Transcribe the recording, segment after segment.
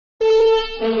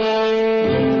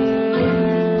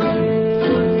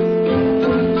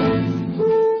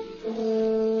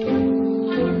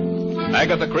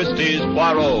Agatha Christie's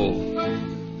Poirot.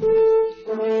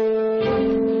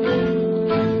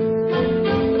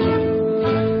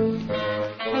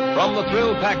 From the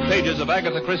thrill-packed pages of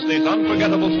Agatha Christie's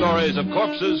unforgettable stories of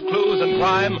corpses, clues, and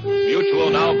crime,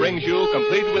 Mutual now brings you,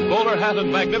 complete with bowler hat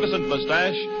and magnificent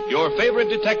mustache, your favorite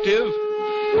detective,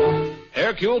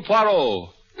 Hercule Poirot,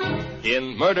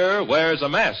 in Murder Wears a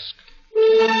Mask.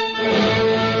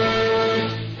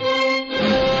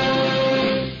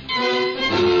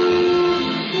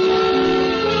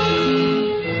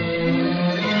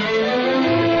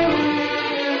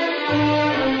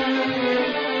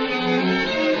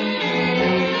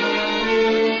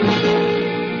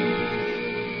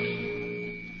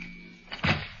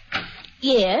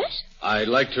 Yes? I'd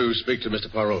like to speak to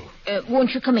Mr. Poirot.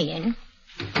 Won't you come in?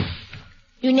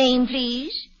 Your name,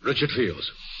 please? Richard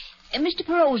Fields. Mr.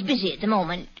 Poirot's busy at the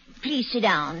moment. Please sit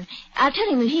down. I'll tell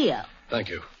him you're here. Thank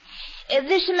you.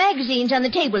 There's some magazines on the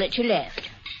table at your left.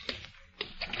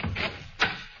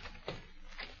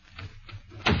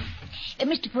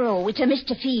 Mr. Poirot, it's a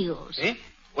Mr. Fields. Eh?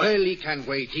 Well, he can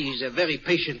wait. He's a very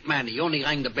patient man. He only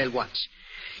rang the bell once.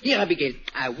 Here, Abigail,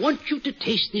 I want you to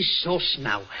taste this sauce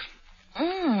now.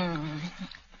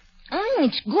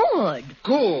 It's good.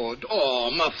 Good? Oh,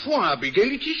 ma foi,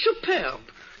 Abigail, it is superb.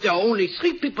 There are only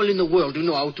 3 people in the world who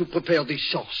know how to prepare this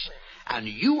sauce. And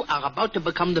you are about to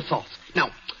become the 4th. Now,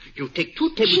 you take 2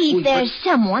 tablespoons... Chief, there's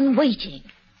someone waiting.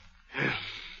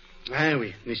 Ah,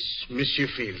 oui, Monsieur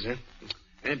Fields, eh?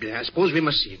 Eh bien, I suppose we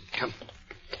must see him. Come.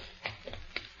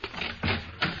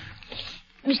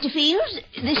 Mr. Fields,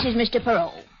 this is Mr.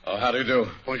 Poirot. Oh, how do you do?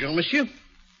 Bonjour, monsieur.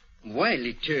 Well,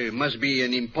 it must be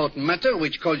an important matter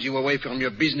which calls you away from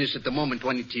your business at the moment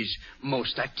when it is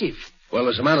most active. Well,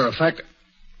 as a matter of fact,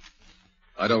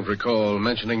 I don't recall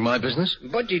mentioning my business.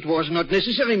 But it was not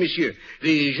necessary, monsieur.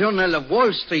 The Journal of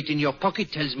Wall Street in your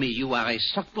pocket tells me you are a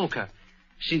stockbroker.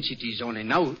 Since it is only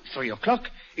now 3 o'clock,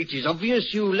 it is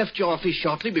obvious you left your office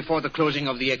shortly before the closing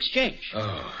of the exchange.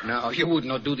 Oh. Now, you would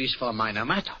not do this for a minor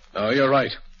matter. Oh, you're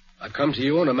right. I've come to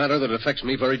you on a matter that affects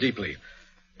me very deeply.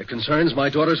 It concerns my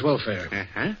daughter's welfare.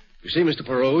 Uh-huh. You see, Mr.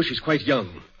 Poirot, she's quite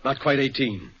young, not quite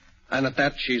 18. And at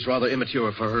that, she's rather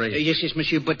immature for her age. Yes,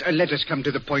 monsieur, but let us come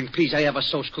to the point, please. I have a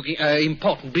sauce cooking,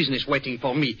 important business waiting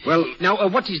for me. Well... Now,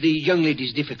 what is the young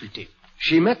lady's difficulty?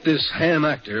 She met this ham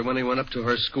actor when he went up to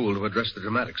her school to address the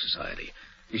Dramatic Society.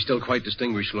 He's still quite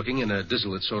distinguished-looking in a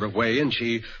dissolute sort of way, and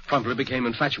she promptly became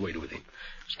infatuated with him.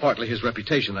 It's partly his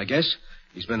reputation, I guess.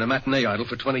 He's been a matinee idol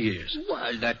for 20 years.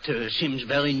 Well, that seems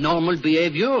very normal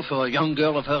behavior for a young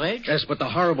girl of her age. Yes, but the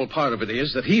horrible part of it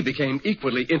is that he became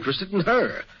equally interested in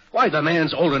her. Why, the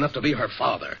man's old enough to be her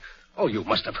father. Oh, you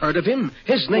must have heard of him.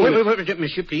 His name... Wait,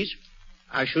 monsieur, please.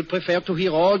 I should prefer to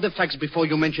hear all the facts before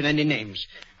you mention any names.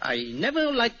 I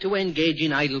never like to engage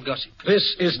in idle gossip.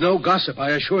 This is no gossip,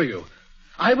 I assure you.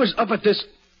 I was up at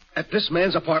this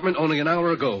man's apartment only an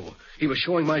hour ago. He was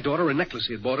showing my daughter a necklace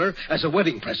he had bought her as a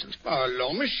wedding present.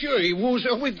 Alors, monsieur, he woos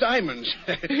her with diamonds.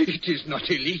 It is not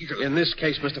illegal. In this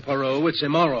case, Mr. Poirot, it's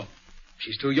immoral.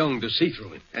 She's too young to see through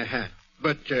him. Uh-huh.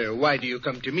 But why do you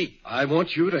come to me? I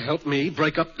want you to help me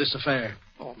break up this affair.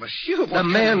 Oh, monsieur, The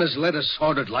man has led a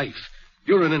sordid life.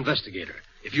 You're an investigator.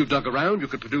 If you dug around, you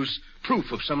could produce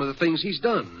proof of some of the things he's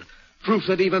done. Proof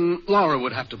that even Laura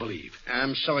would have to believe.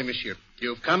 I'm sorry, monsieur.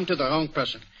 You've come to the wrong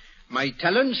person. My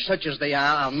talents, such as they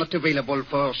are not available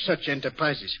for such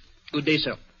enterprises. Good day,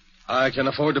 sir. I can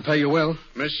afford to pay you well.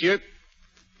 Monsieur,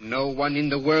 no one in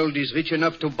the world is rich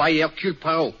enough to buy Hercule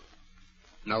Poirot.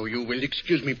 Now, you will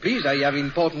excuse me, please. I have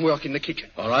important work in the kitchen.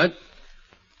 All right.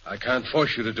 I can't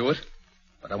force you to do it,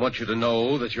 but I want you to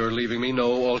know that you're leaving me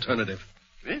no alternative.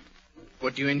 Eh?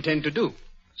 What do you intend to do?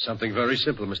 Something very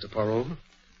simple, Mr. Poirot,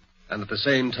 and at the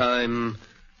same time,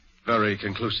 very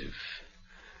conclusive.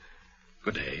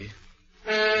 Good day.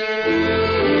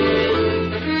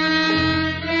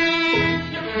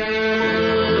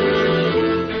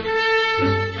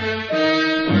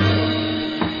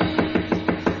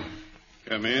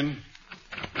 Come in.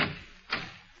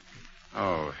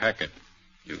 Oh, Hackett,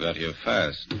 you got here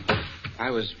fast.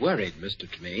 I was worried, Mr.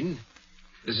 Tremaine.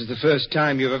 This is the first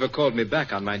time you've ever called me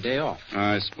back on my day off.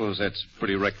 I suppose that's a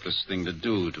pretty reckless thing to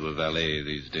do to a valet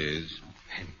these days.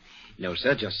 No,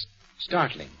 sir, just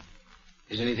startling.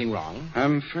 Is anything wrong?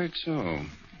 I'm afraid so.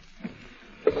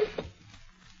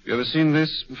 You ever seen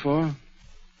this before?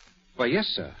 Why, yes,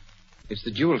 sir. It's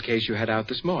the jewel case you had out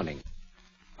this morning.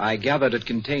 I gathered it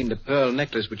contained a pearl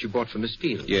necklace which you bought for Miss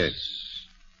Fields. Yes.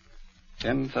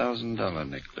 $10,000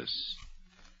 necklace.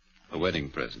 A wedding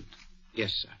present.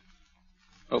 Yes, sir.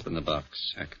 Open the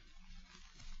box, Hackett.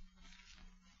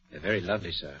 They're very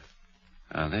lovely, sir.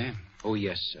 Are they? Oh,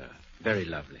 yes, sir. Very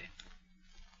lovely.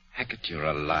 Hackett, you're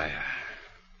a liar.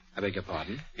 I beg your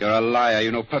pardon? You're a liar.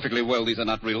 You know perfectly well these are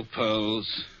not real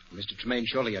pearls. Mr. Tremaine,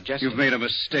 surely you're jesting. You've made a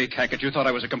mistake, Hackett. You thought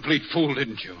I was a complete fool,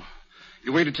 didn't you?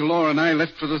 You waited till Laura and I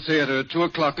left for the theater at 2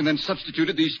 o'clock and then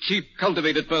substituted these cheap,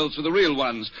 cultivated pearls for the real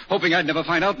ones, hoping I'd never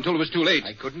find out until it was too late.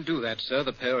 I couldn't do that, sir.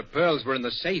 The pair of pearls were in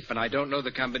the safe, and I don't know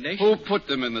the combination. Who put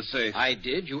them in the safe? I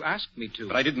did. You asked me to.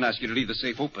 But I didn't ask you to leave the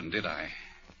safe open, did I?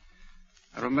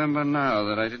 I remember now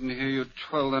that I didn't hear you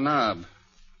twirl the knob.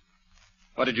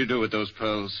 What did you do with those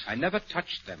pearls? I never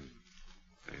touched them.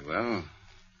 Very well.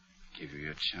 Give you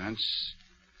your chance.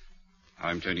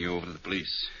 I'm turning you over to the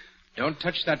police. Don't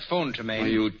touch that phone, Tremaine. Oh,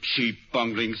 you cheap,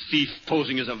 bungling thief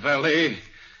posing as a valet.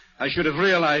 I should have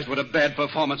realized what a bad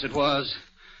performance it was.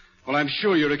 Well, I'm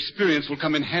sure your experience will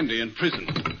come in handy in prison.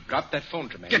 Drop that phone,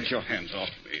 Tremaine. Get your hands off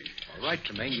me. All right,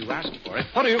 Tremaine, you asked for it.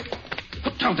 What are you...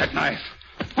 Put down that knife.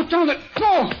 Put down that...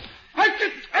 No!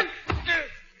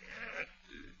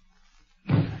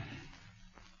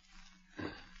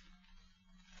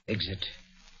 Exit.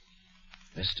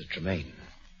 Mr. Tremaine.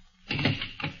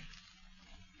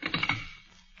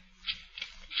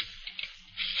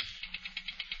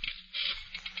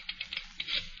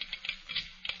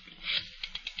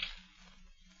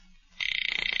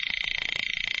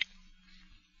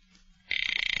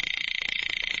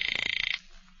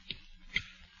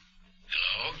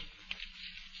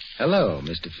 Hello,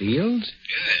 Mr. Fields.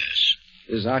 Yes.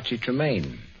 This is Archie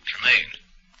Tremaine. Tremaine,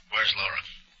 where's Laura?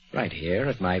 Right here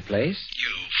at my place.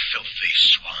 You filthy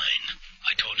swine.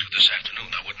 I told you this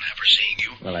afternoon I wouldn't have her seeing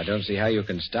you. Well, I don't see how you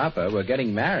can stop her. We're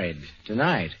getting married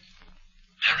tonight.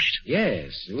 Married?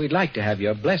 Yes. We'd like to have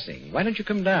your blessing. Why don't you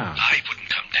come down? I wouldn't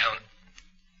come down.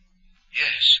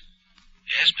 Yes.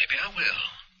 Yes, maybe I will.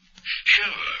 Sure.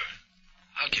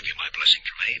 I'll give you my blessing,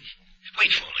 Tremaine.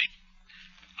 Wait for me.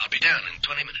 I'll be down in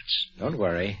 20 minutes. Don't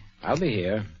worry. I'll be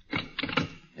here.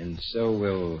 And so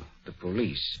will the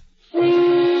police.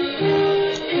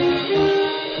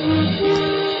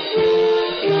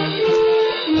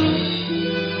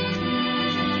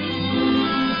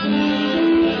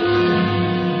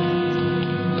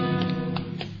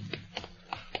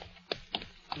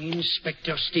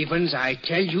 Inspector Stevens, I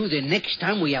tell you, the next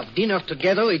time we have dinner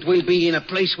together, it will be in a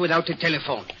place without a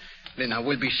telephone. Then I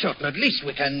will be certain at least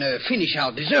we can finish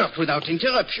our dessert without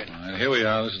interruption. Here we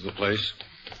are. This is the place.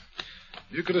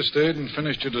 You could have stayed and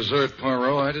finished your dessert,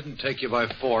 Poirot. I didn't take you by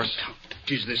force.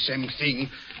 It is the same thing.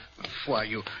 Why,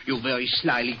 you very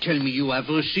slyly tell me you have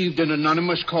received an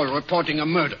anonymous call reporting a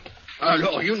murder.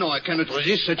 Alors, you know I cannot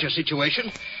resist such a situation.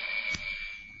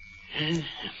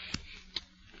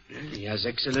 He has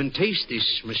excellent taste,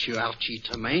 this Monsieur Archie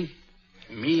Tremaine.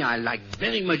 Me, I like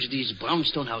very much these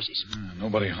brownstone houses.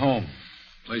 Nobody home.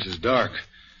 Place is dark.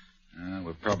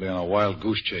 We're probably on a wild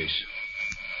goose chase.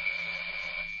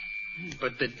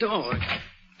 But the door,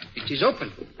 it is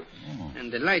open. Oh. And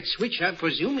the light switch, I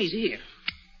presume, is here.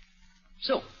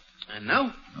 So, and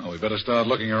now? Oh, we better start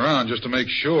looking around just to make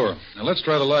sure. Now, let's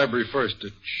try the library first.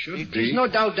 It should be... There's no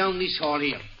doubt down this hall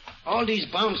here. All these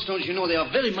brownstones, you know, they are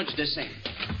very much the same.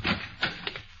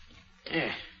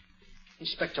 Yeah.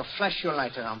 Inspector, flash your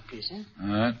light around, please, eh? All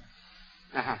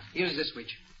right. Here's the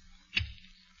switch.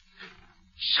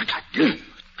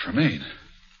 Tremaine.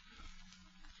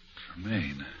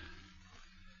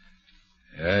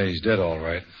 Yeah, he's dead, all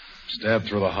right. Stabbed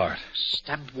through the heart.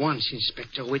 Stabbed once,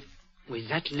 Inspector, with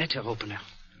that letter opener.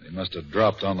 He must have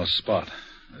dropped on the spot.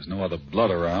 There's no other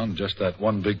blood around, just that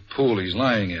one big pool he's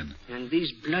lying in. And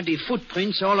these bloody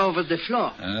footprints all over the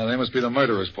floor. They must be the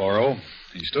murderers, Poirot.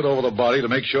 He stood over the body to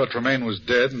make sure Tremaine was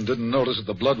dead and didn't notice that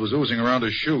the blood was oozing around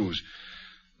his shoes.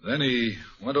 Then he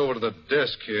went over to the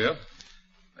desk here,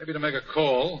 maybe to make a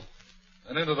call,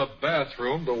 then into the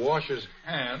bathroom to wash his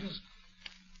hands.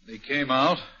 He came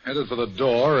out, headed for the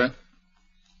door,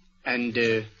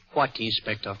 And, what,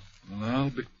 Inspector?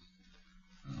 Well,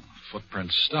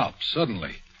 footprints stopped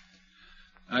suddenly.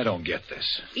 I don't get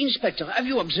this. Inspector, have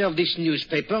you observed this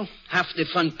newspaper? Half the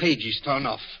front page is torn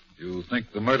off. You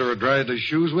think the murderer dried his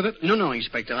shoes with it? No,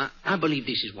 Inspector. I believe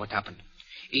this is what happened.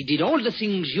 He did all the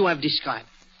things you have described.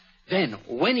 Then,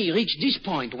 when he reached this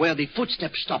point where the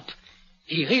footsteps stopped,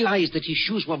 he realized that his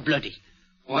shoes were bloody.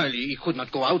 Well, he could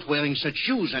not go out wearing such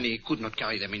shoes, and he could not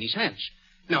carry them in his hands.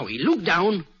 Now, he looked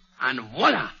down, and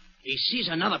voila! He sees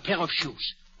another pair of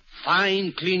shoes.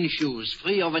 Fine, clean shoes,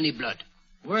 free of any blood.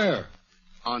 Where?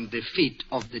 On the feet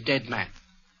of the dead man.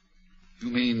 You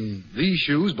mean these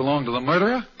shoes belong to the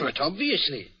murderer? But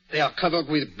obviously. They are covered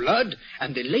with blood,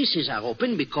 and the laces are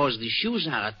open because the shoes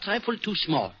are a trifle too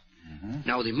small.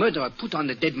 Now, the murderer put on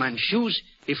the dead man's shoes.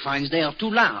 He finds they are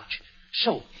too large.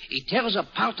 So, he tears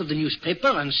up part of the newspaper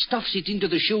and stuffs it into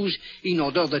the shoes in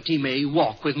order that he may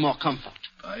walk with more comfort.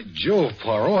 By Jove,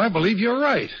 Poirot, I believe you're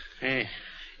right.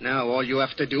 Now, all you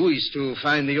have to do is to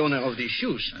find the owner of these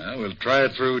shoes. We'll try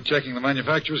it through checking the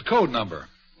manufacturer's code number.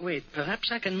 Wait,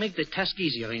 perhaps I can make the task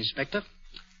easier, Inspector.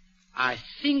 I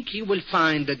think you will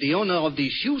find that the owner of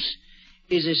these shoes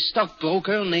is a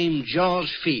stockbroker named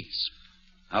George Fields.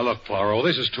 Now, look, Poirot,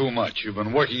 this is too much. You've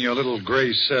been working your little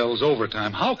gray cells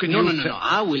overtime. How can you... No.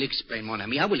 I will explain, mon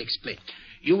ami. I will explain.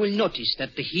 You will notice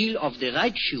that the heel of the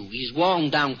right shoe is worn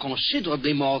down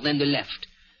considerably more than the left.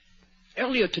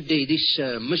 Earlier today, this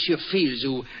Monsieur Fields,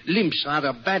 who limps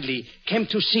rather badly, came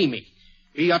to see me.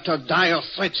 He uttered dire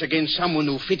threats against someone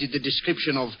who fitted the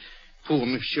description of poor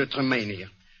Monsieur Tremaine here.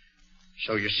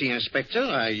 So you see, Inspector,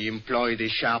 I employ the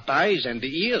sharp eyes and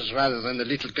the ears rather than the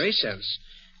little gray cells.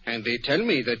 And they tell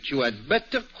me that you had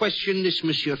better question this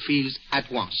Monsieur Fields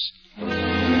at once.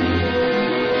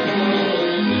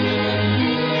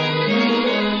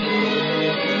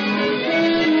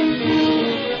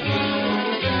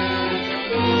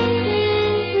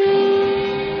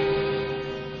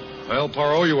 Well,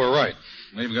 Poirot, you were right.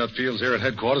 We've got Fields here at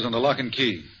headquarters under lock and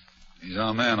key. He's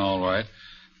our man, all right.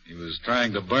 He was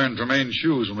trying to burn Tremaine's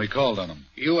shoes when we called on him.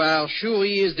 You are sure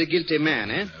he is the guilty man,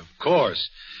 eh? Of course.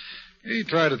 He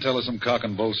tried to tell us some cock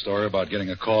and bull story about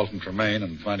getting a call from Tremaine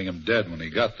and finding him dead when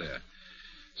he got there.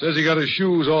 Says he got his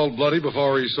shoes all bloody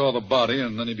before he saw the body,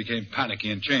 and then he became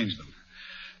panicky and changed them.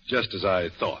 Just as I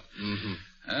thought.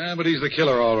 Mm-hmm. But he's the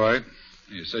killer, all right.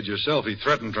 You said yourself he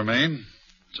threatened Tremaine.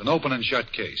 It's an open and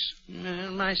shut case.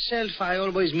 Myself, I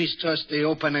always mistrust the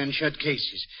open and shut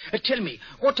cases. Tell me,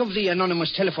 what of the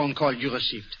anonymous telephone call you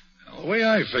received? The way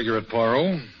I figure it,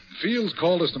 Poirot, Fields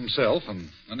called us himself, and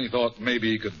then he thought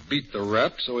maybe he could beat the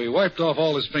rap, so he wiped off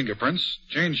all his fingerprints,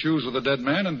 changed shoes with the dead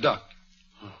man, and ducked.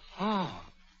 Oh,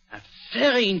 a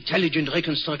very intelligent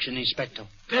reconstruction, Inspector.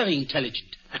 Very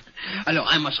intelligent. Alors,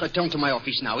 I must return to my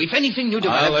office now. If anything new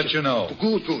develops... I'll let you know.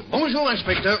 Good. Bonjour,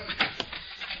 Inspector.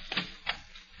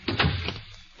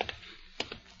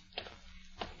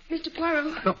 Mr.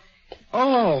 Poirot. No.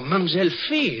 Oh, Mademoiselle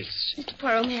Fields. Mr.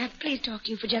 Poirot, may I please talk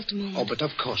to you for just a moment? Oh, but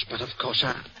of course.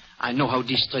 I know how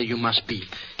distressed you must be.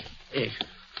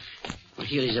 Well,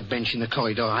 here is a bench in the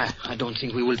corridor. I don't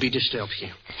think we will be disturbed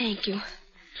here. Thank you.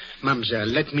 Mademoiselle,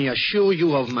 let me assure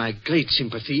you of my great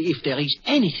sympathy if there is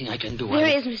anything I can do.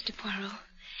 There is, Mr. Poirot.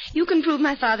 You can prove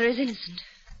my father is innocent.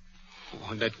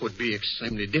 Oh, that would be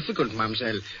extremely difficult,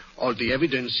 Mademoiselle. All the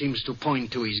evidence seems to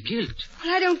point to his guilt.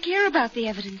 Well, I don't care about the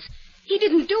evidence. He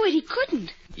didn't do it. He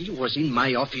couldn't. He was in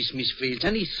my office, Miss Fields,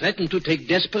 and he threatened to take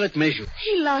desperate measures.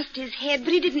 He lost his head,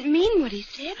 but he didn't mean what he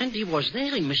said. And he was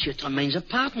there in Monsieur Tremaine's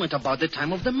apartment about the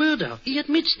time of the murder. He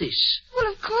admits this.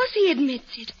 Well, of course he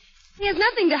admits it. He has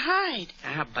nothing to hide.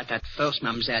 But at first,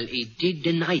 Mademoiselle, he did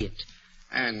deny it.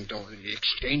 And the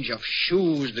exchange of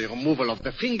shoes, the removal of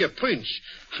the fingerprints.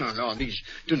 No, these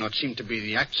do not seem to be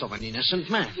the acts of an innocent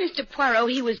man. Mr.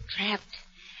 Poirot, he was trapped.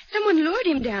 Someone lured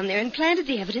him down there and planted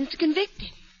the evidence to convict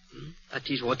him. That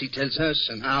is what he tells us,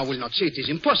 and I will not say it is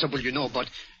impossible, you know, but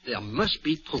there must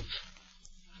be proof.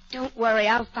 Don't worry,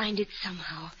 I'll find it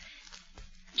somehow.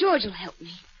 George will help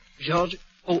me. George?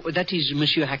 Oh, that is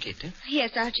Monsieur Hackett, eh?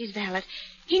 Yes, Archie's valet.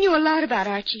 He knew a lot about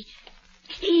Archie.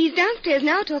 He's downstairs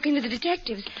now talking to the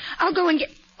detectives. I'll go and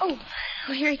get... Oh,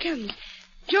 here he comes.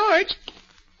 George!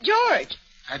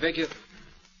 I beg you...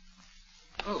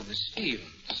 Oh, Miss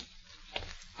Fields.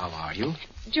 How are you?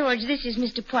 George, this is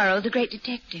Mr. Poirot, the great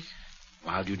detective.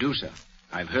 Well, how do you do, sir?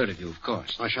 I've heard of you, of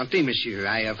course. Enchanté, monsieur.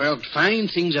 I have heard fine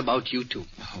things about you, too.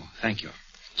 Oh, thank you.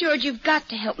 George, you've got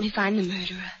to help me find the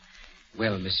murderer.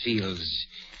 Well, Miss Fields...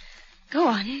 Go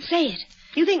on, say it.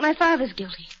 You think my father's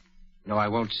guilty. No, I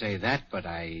won't say that, but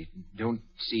I don't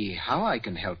see how I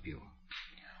can help you.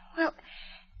 Well,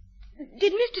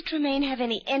 did Mr. Tremaine have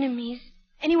any enemies?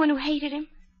 Anyone who hated him?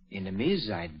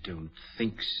 Enemies? I don't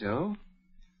think so.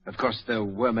 Of course, there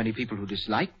were many people who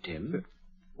disliked him.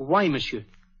 Why, monsieur?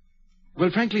 Well,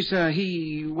 frankly, sir,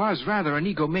 he was rather an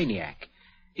egomaniac.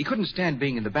 He couldn't stand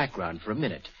being in the background for a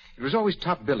minute. It was always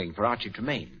top billing for Archie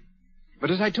Tremaine. But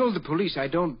as I told the police, I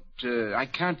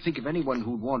can't think of anyone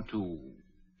who'd want to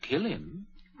kill him.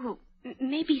 Well,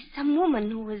 maybe some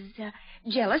woman who was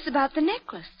jealous about the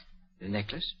necklace. The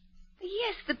necklace?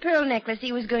 Yes, the pearl necklace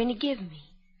he was going to give me.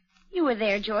 You were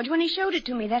there, George, when he showed it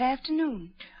to me that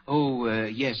afternoon. Oh,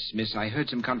 yes, miss. I heard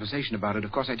some conversation about it.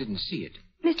 Of course, I didn't see it.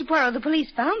 Mr. Poirot, the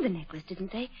police found the necklace,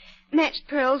 didn't they? Matched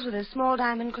pearls with a small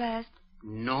diamond clasp.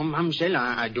 No, mademoiselle,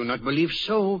 I do not believe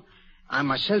so. I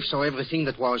myself saw everything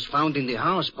that was found in the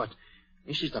house, but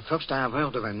This is the first I have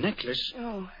heard of a necklace.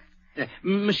 Oh.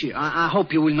 Monsieur, I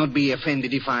hope you will not be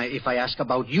offended if I ask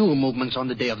about your movements on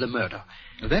the day of the murder.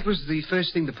 That was the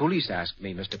first thing the police asked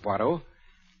me, Mr. Poirot.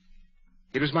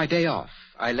 It was my day off.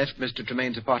 I left Mr.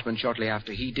 Tremaine's apartment shortly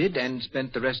after he did and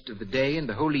spent the rest of the day and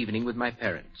the whole evening with my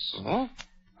parents. Oh?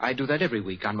 I do that every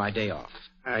week on my day off.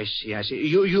 I see.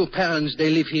 Your parents, they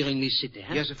live here in this city,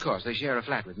 huh? Yes, of course. They share a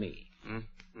flat with me.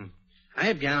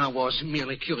 Eh bien, I was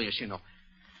merely curious, you know.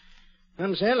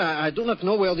 Mademoiselle, I do not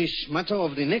know where this matter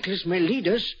of the necklace may lead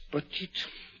us, but it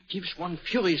gives one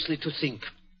furiously to think.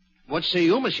 What say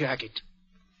you, Monsieur Hackett?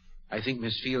 I think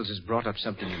Miss Fields has brought up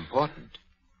something important.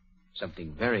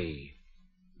 Something very,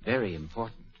 very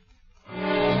important.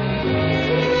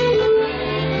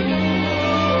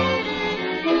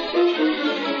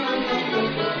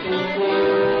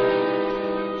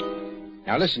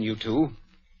 Now listen, you two.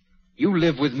 You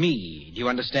live with me, do you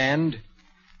understand?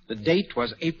 The date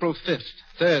was April 5th,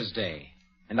 Thursday,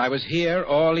 and I was here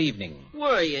all evening.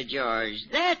 Were you, George?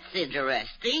 That's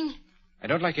interesting. I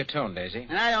don't like your tone, Daisy.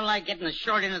 And I don't like getting the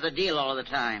short end of the deal all the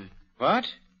time. What?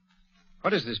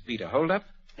 What is this, Peter? Hold up?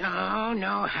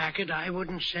 No, Hackett, I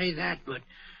wouldn't say that, but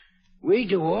we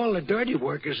do all the dirty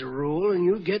work as a rule, and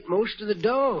you get most of the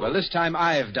dough. Well, this time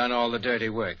I've done all the dirty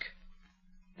work.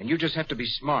 And you just have to be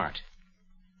smart.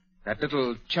 That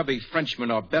little chubby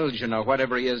Frenchman or Belgian or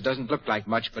whatever he is doesn't look like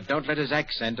much, but don't let his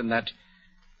accent and that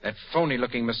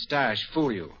phony-looking mustache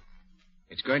fool you.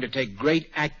 It's going to take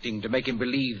great acting to make him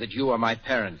believe that you are my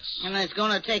parents. And it's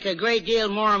going to take a great deal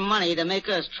more money to make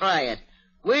us try it.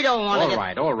 We don't want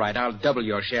to All right. I'll double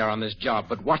your share on this job,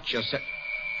 but watch yourself.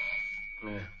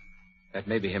 That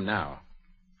may be him now.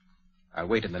 I'll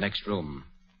wait in the next room.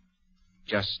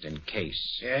 Just in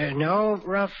case. No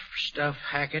rough stuff,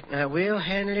 Hackett. Now, we'll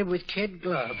handle it with kid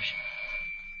gloves.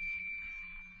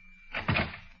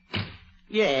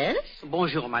 Yes?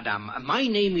 Bonjour, madame. My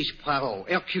name is Poirot,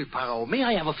 Hercule Poirot. May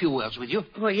I have a few words with you?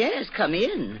 Well, yes, come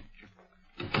in.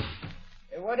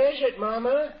 What is it,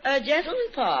 Mama? A gentleman,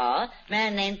 Pa.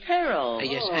 Man named Poirot.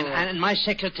 Yes, and my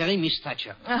secretary, Miss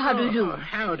Thatcher. How do you do?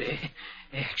 Howdy.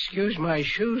 Excuse my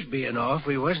shoes being off.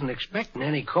 We wasn't expecting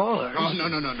any callers. Oh,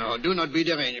 no. Do not be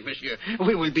deranged, monsieur.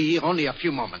 We will be here only a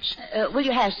few moments. Will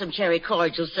you have some cherry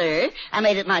cordial, sir? I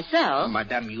made it myself.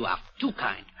 Madame, you are too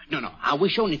kind. No. I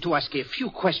wish only to ask a few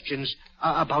questions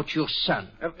about your son.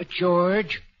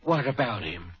 George, what about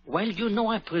him? Well, you know,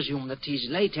 I presume that his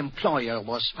late employer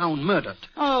was found murdered.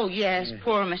 Oh, yes,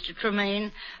 poor Mr.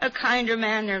 Tremaine. A kinder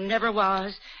man there never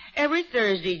was. Every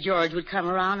Thursday, George would come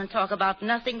around and talk about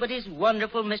nothing but his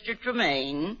wonderful Mr.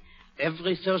 Tremaine.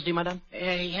 Every Thursday, madame?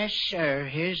 Yes, sir.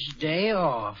 His day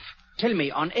off. Tell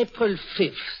me, on April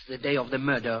 5th, the day of the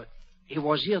murder, he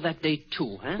was here that day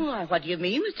too, huh? Why, what do you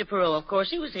mean, Mr. Poirot? Of course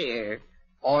he was here.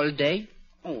 All day?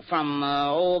 Oh, from,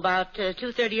 about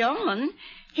 2:30 on.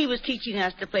 He was teaching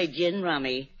us to play gin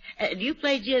rummy. Do you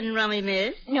play gin rummy,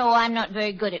 miss? No, I'm not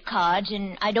very good at cards,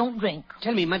 and I don't drink.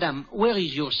 Tell me, madame, where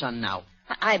is your son now?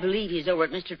 I believe he's over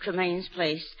at Mr. Tremaine's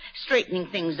place, straightening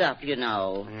things up, you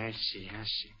know. I see.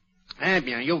 Eh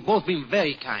bien, you've both been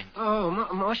very kind. Oh,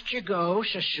 must you go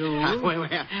so soon? Well,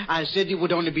 I said it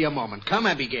would only be a moment. Come,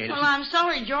 Abigail. Well, I'm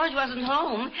sorry George wasn't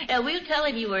home. We'll tell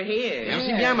him you were here.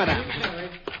 Merci bien, madame.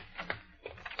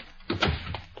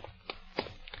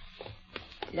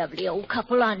 Lovely old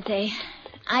couple, aren't they?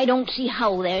 I don't see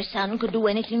how their son could do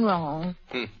anything wrong.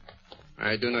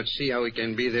 I do not see how he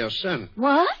can be their son.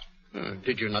 What?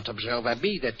 Did you not observe,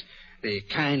 Abby, that the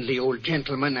kindly old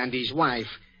gentleman and his wife,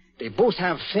 they both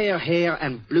have fair hair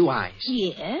and blue eyes?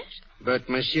 Yes. But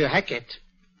Monsieur Hackett,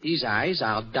 his eyes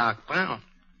are dark brown.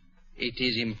 It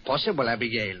is impossible,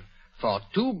 Abigail, for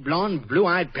two blonde,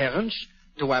 blue-eyed parents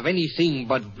to have anything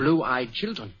but blue-eyed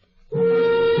children.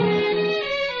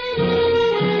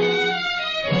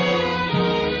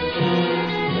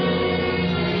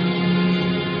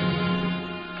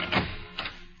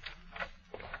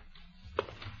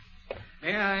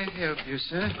 May I help you,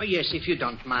 sir? Oh, yes, if you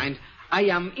don't mind. I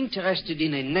am interested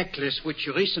in a necklace which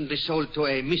you recently sold to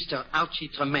a Mr. Archie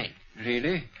Tremaine.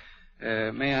 Really?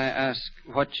 May I ask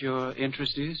what your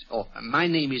interest is? Oh, my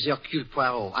name is Hercule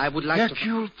Poirot. I would like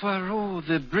Hercule Poirot,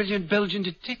 the brilliant Belgian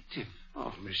detective.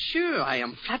 Oh, monsieur, I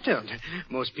am flattered.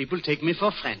 Most people take me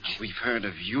for French. We've heard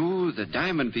of you, the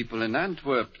diamond people in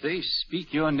Antwerp. They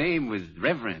speak your name with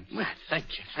reverence. Well,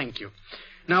 thank you.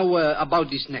 Now, about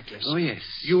this necklace. Oh, yes.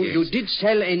 You did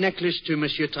sell a necklace to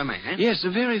Monsieur Tremaine, eh? Yes, a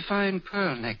very fine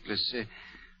pearl necklace.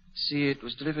 See, it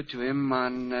was delivered to him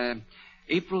on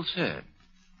April 3rd.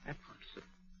 April 3rd.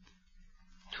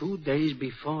 2 days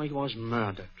before he was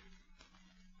murdered.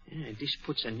 Yeah, this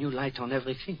puts a new light on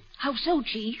everything. How so,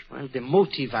 Chief? Well, the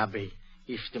motive, Abby.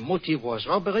 If the motive was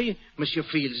robbery, Monsieur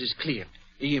Fields is clear.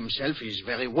 He himself is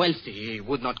very wealthy. He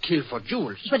would not kill for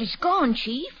jewels. But it's gone,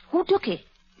 Chief. Who took it?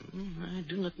 I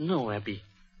do not know, Abby.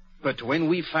 But when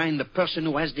we find the person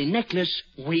who has the necklace,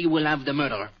 we will have the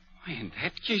murderer. Why, in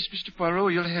that case, Mr.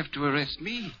 Poirot, you'll have to arrest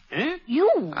me. Eh?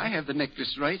 You? I have the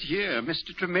necklace right here.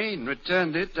 Mr. Tremaine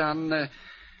returned it on,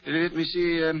 let me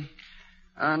see,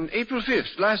 on April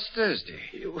 5th, last Thursday.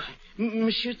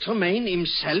 Monsieur Tremaine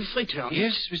himself returned?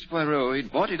 Yes, Mr. Poirot.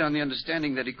 He'd bought it on the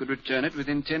understanding that he could return it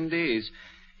within 10 days.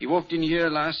 He walked in here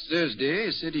last Thursday,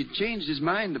 said he'd changed his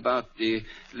mind about the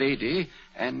lady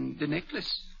and the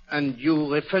necklace. And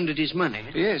you refunded his money?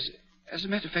 Yes. As a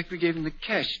matter of fact, we gave him the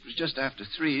cash. It was just after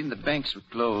 3, and the banks were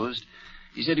closed.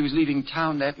 He said he was leaving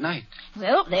town that night.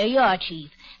 Well, there you are,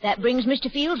 Chief. That brings Mr.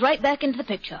 Fields right back into the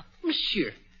picture.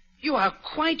 Monsieur, you are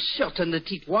quite certain that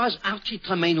it was Archie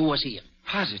Tremaine who was here?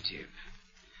 Positive.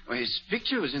 Well, his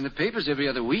picture was in the papers every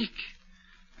other week.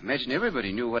 I imagine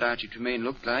everybody knew what Archie Tremaine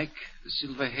looked like. The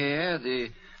silver hair,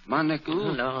 the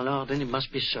monocle. No, then it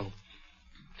must be so.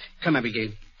 Come,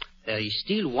 Abigail. There is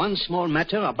still one small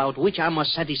matter about which I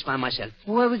must satisfy myself.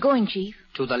 Where are we going, Chief?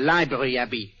 To the library,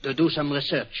 Abby, to do some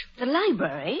research. The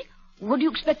library? What do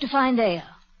you expect to find there?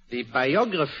 The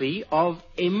biography of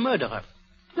a murderer.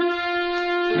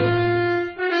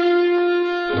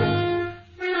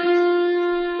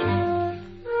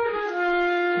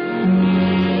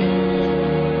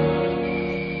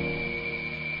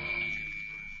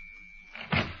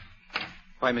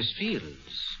 Why, Miss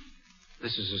Fields,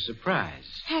 this is a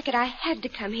surprise. Hackett, I had to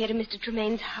come here to Mr.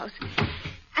 Tremaine's house.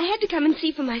 I had to come and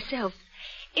see for myself.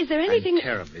 Is there anything... I'm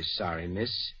terribly sorry,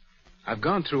 miss. I've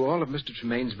gone through all of Mr.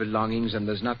 Tremaine's belongings, and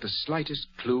there's not the slightest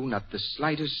clue, not the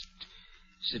slightest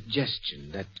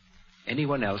suggestion that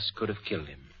anyone else could have killed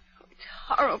him. Oh, it's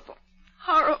horrible.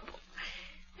 Horrible.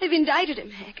 They've indicted him,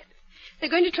 Hackett. They're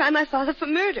going to try my father for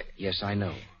murder. Yes, I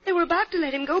know. They were about to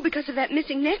let him go because of that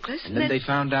missing necklace. And then they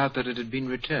found out that it had been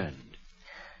returned.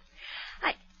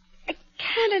 I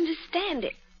can't understand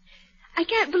it. I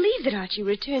can't believe that Archie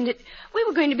returned it. We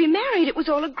were going to be married. It was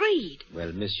all agreed.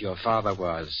 Well, miss, your father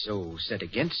was so set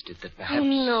against it that perhaps... Oh,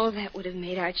 no, that would have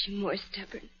made Archie more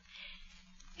stubborn.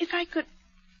 If I could...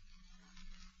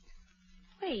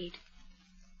 Wait.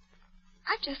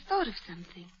 I've just thought of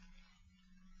something.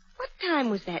 What time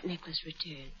was that necklace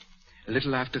returned? A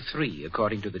little after 3,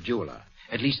 according to the jeweler.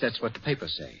 At least that's what the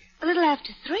papers say. A little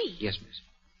after 3? Yes, miss.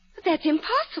 But that's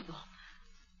impossible.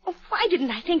 Oh, why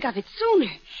didn't I think of it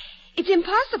sooner? It's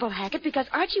impossible, Hackett, because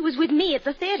Archie was with me at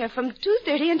the theater from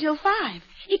 2:30 until 5.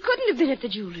 He couldn't have been at the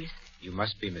jeweler's. You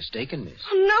must be mistaken, miss.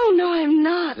 Oh, no, I'm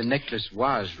not. The necklace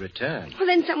was returned. Well,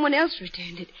 then someone else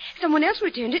returned it. Someone else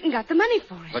returned it and got the money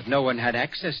for it. But no one had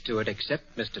access to it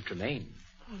except Mr. Tremaine.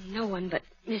 Oh, no one but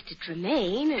Mr.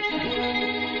 Tremaine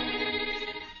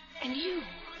and you.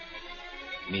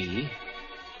 Me?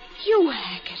 You,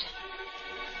 Hackett.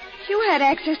 You had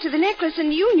access to the necklace,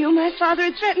 and you knew my father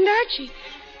had threatened Archie.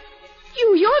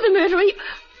 You're the murderer.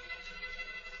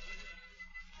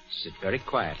 Sit very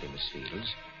quietly, Miss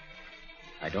Fields.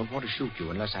 I don't want to shoot you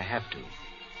unless I have to.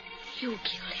 You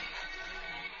killed him.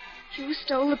 You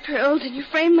stole the pearls, and you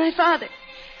framed my father.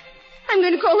 I'm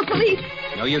going to call the police.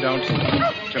 No, you don't.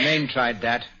 Tremaine tried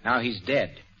that. Now he's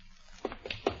dead.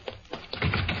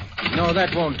 No,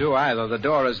 that won't do either. The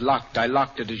door is locked. I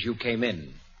locked it as you came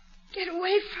in. Get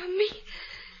away from me.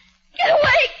 Get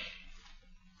away!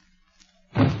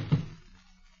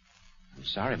 I'm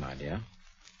sorry, my dear.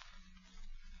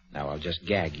 Now I'll just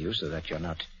gag you so that you're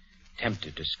not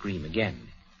tempted to scream again.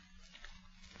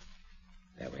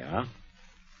 There we are.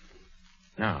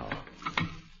 Now.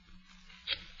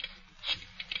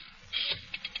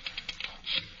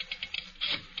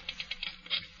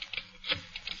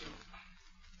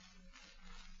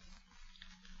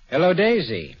 Hello,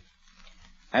 Daisy.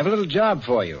 I have a little job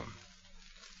for you.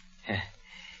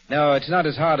 No, it's not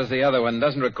as hard as the other one.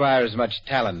 Doesn't require as much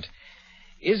talent.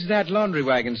 Is that laundry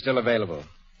wagon still available?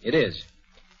 It is.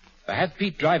 I have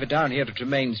Pete drive it down here to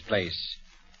Tremaine's place.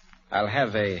 I'll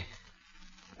have a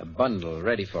bundle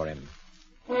ready for him.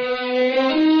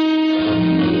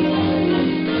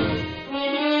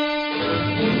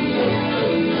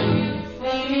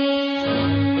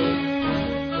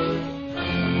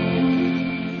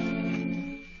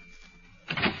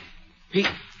 Pete.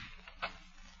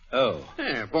 Oh.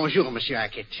 Bonjour, Monsieur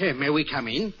Hackett. May we come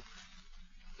in?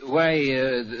 Why,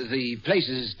 the place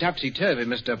is topsy-turvy,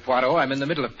 Mr. Poirot. I'm in the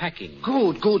middle of packing.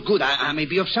 Good. I may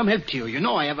be of some help to you. You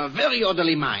know, I have a very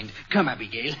orderly mind. Come,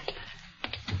 Abigail.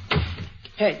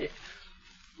 Hey,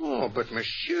 Oh, but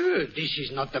monsieur, this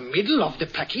is not the middle of the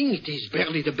packing. It is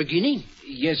barely the beginning.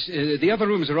 Yes, the other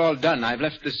rooms are all done. I've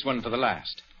left this one for the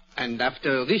last. And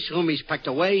after this room is packed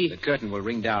away... The curtain will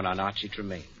ring down on Archie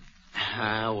Tremaine.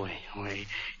 Oui.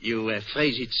 You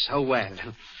phrase it so well.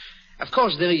 Of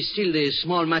course, there is still the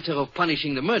small matter of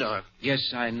punishing the murderer.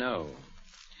 Yes, I know.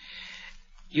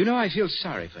 You know, I feel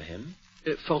sorry for him.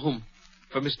 For whom?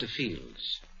 For Mr.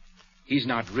 Fields. He's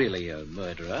not really a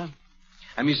murderer.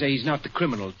 I mean, say he's not the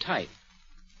criminal type.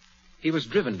 He was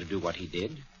driven to do what he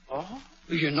did. Oh?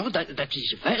 You know, that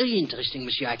is very interesting,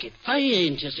 Monsieur Hackett. Very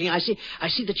interesting. I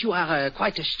see that you are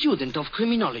quite a student of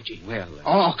criminology. Well...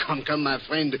 Oh, come, my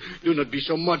friend. Do not be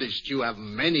so modest. You have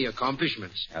many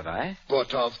accomplishments. Have I?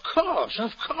 But of course.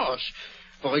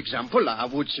 For example, I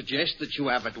would suggest that you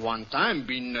have at one time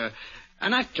been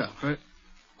an actor.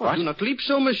 What? Oh, do not leap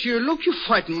so, monsieur. Look, you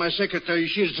frightened my secretary.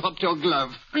 She has dropped her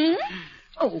glove. Hmm?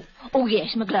 Oh,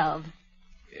 yes, my glove.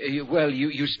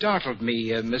 You startled me,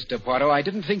 Mr. Poirot. I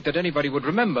didn't think that anybody would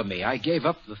remember me. I gave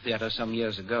up the theater some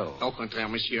years ago. Au contraire,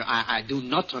 monsieur. I do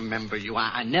not remember you.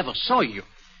 I never saw you.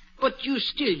 But you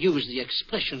still use the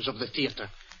expressions of the theater.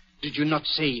 Did you not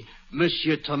say,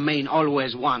 Monsieur Tremaine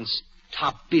always wants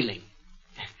top billing?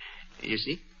 You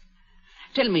see?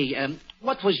 Tell me,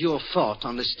 what was your thought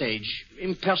on the stage?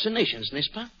 Impersonations, n'est-ce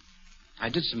pas? I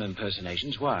did some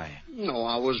impersonations. Why? No,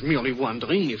 I was merely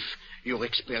wondering if your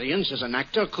experience as an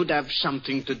actor could have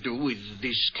something to do with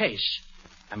this case.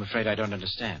 I'm afraid I don't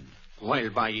understand. Well,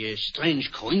 by a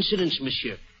strange coincidence,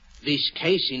 monsieur, this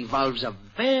case involves a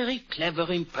very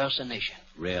clever impersonation.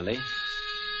 Really?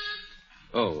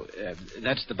 Oh,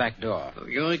 that's the back door.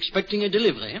 You're expecting a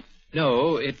delivery, eh?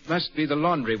 No, it must be the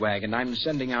laundry wagon. I'm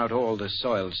sending out all the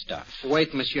soiled stuff.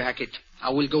 Wait, Monsieur Hackett.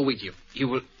 I will go with you. You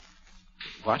will...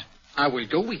 What? I will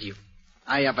go with you.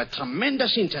 I have a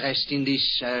tremendous interest in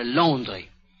this laundry.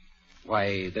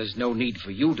 Why, there's no need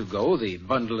for you to go. The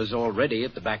bundle is already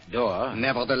at the back door.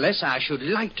 Nevertheless, I should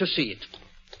like to see it.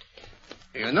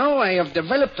 You know, I have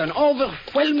developed an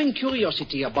overwhelming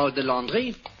curiosity about the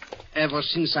laundry ever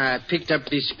since I picked up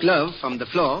this glove from the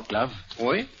floor. Glove?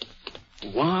 Oui.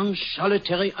 One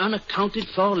solitary,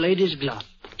 unaccounted-for lady's glove.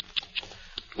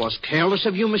 It was careless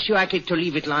of you, Monsieur Hackett, to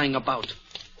leave it lying about.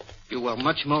 You were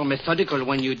much more methodical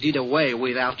when you did away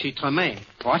with Archie Tremaine.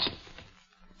 What?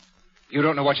 You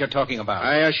don't know what you're talking about.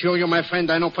 I assure you, my friend,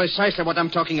 I know precisely what I'm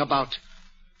talking about.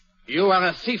 You are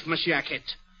a thief, Monsieur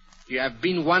Hackett. You have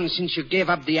been one since you gave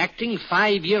up the acting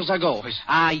 5 years ago.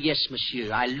 Yes,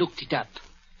 monsieur, I looked it up.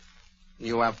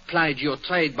 You have plied your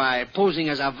trade by posing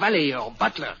as a valet or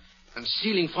butler and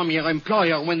stealing from your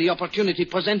employer when the opportunity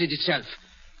presented itself.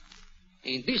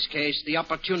 In this case, the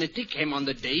opportunity came on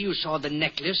the day you saw the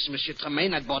necklace Monsieur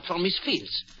Tremaine had bought for Miss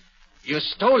Fields. You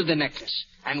stole the necklace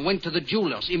and went to the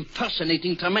jeweler's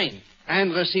impersonating Tremaine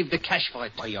and received the cash for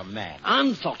it. Why, you're mad.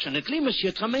 Unfortunately,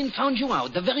 Monsieur Tremaine found you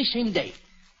out the very same day.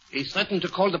 He threatened to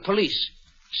call the police.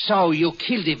 So you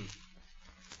killed him.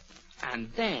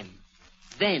 And then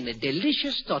a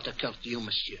delicious thought occurred to you,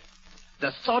 monsieur.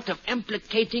 The thought of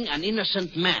implicating an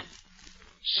innocent man.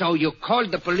 So you called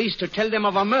the police to tell them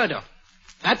of a murder.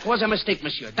 That was a mistake,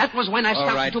 monsieur. That was when I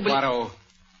started to believe... All right, Poirot.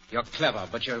 You're clever,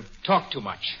 but you talk too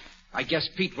much. I guess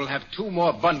Pete will have 2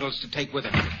 more bundles to take with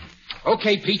him.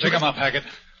 Okay, Pete. Pick him up, Hackett.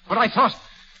 But I thought...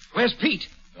 Where's Pete?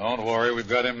 Don't worry. We've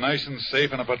got him nice and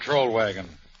safe in a patrol wagon.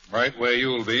 Right where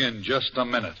you'll be in just a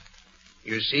minute.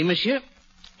 You see, monsieur?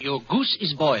 Your goose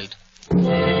is boiled.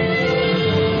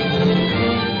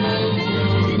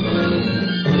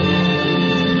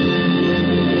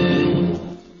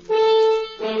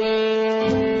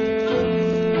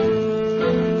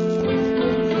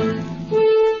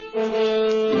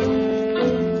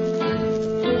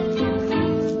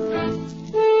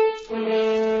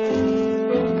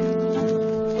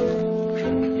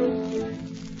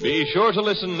 Be sure to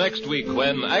listen next week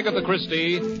when Agatha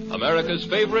Christie, America's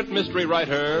favorite mystery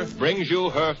writer, brings you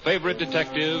her favorite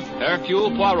detective,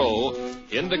 Hercule Poirot,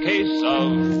 in the case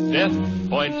of Death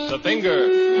Points a Finger.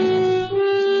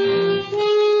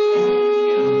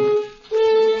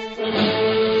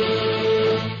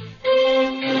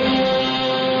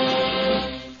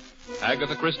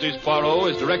 Agatha Christie's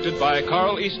Poirot is directed by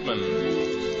Carl Eastman.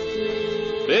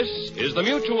 This is the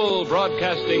Mutual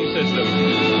Broadcasting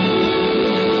System.